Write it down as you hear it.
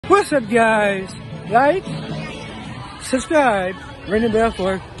What's up, guys? Like, subscribe, ring the bell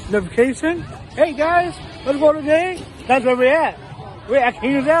for notification. Hey guys, what's going on today? That's where we're at. We're at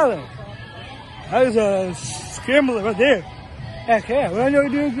Kings Island. That is a scrambler right there. Heck yeah, well, I know you're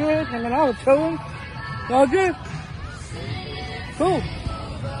doing good, hanging out, chilling. All good. Cool.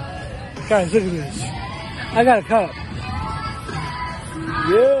 Guys, look at this. I got a cup.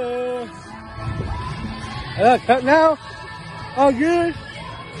 Yeah. I got a cup now. All good.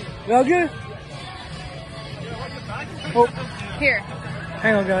 All good. Oh. Here.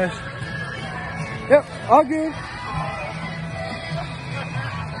 Hang on, guys. Yep, all good.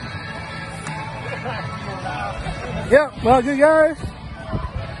 Yep, all good, guys.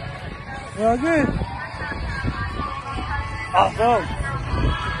 All good. Awesome.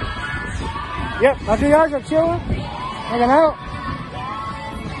 Yep, all good, guys. I'm chilling. Hanging out.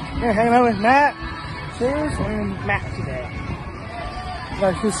 Yeah, hanging out with Matt. Serious and Matt today.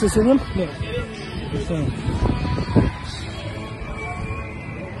 Like, this is him? Yeah.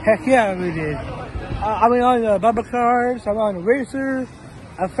 Heck yeah, we did. I went on the bubble cars, I went on the racer,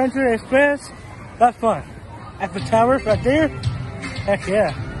 Adventure Express. That's fun. At the towers right there. Heck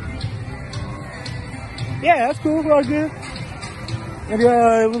yeah. Yeah, that's cool. We're all good. Maybe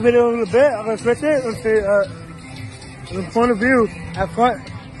we'll video a little bit. I'm gonna switch it. Let's see the point of view. At front,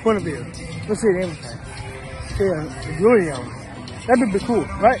 point of view. Let's see the name of it. See the blue yellow. That'd be cool,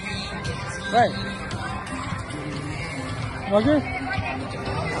 right? Right. All good?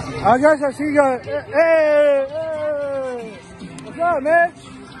 I guess I see you guys. Hey, hey! What's up, man?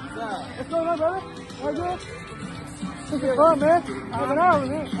 What's going on, brother? All good? This is fun, man. Hanging out with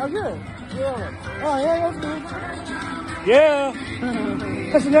you. All good? Yeah. Oh, yeah, that's good. Yeah.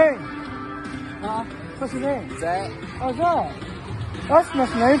 What's your name? Huh? What's your name? Zach. Oh, Zach. That's a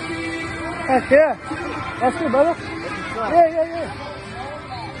nice name. Heck yeah. That's good, brother. Yeah.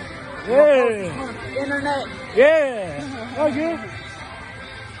 Yeah. Internet. Yeah. All good.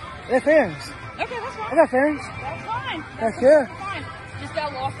 They're fans. Okay, that's fine. I got fans. That's fine. That's good. Fine. Just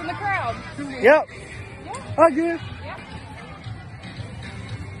got lost in the crowd. Yep. Yeah. All good. Yeah.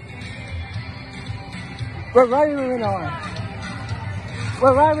 What ride are we moving on?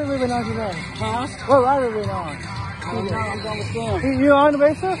 What ride are we moving on today? Huh? What ride are we on? I don't understand. You on the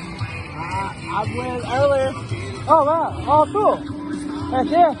racer? I went earlier. Oh, wow. Oh, cool. Heck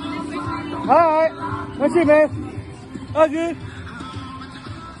yeah. All right. Let's see, man. All good.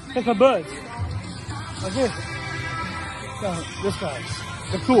 Take a buzz. Like this. No, this guy.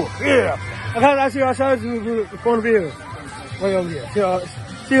 They're cool. Yeah. I got to see outside the point of view. Way over here.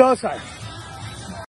 See you outside.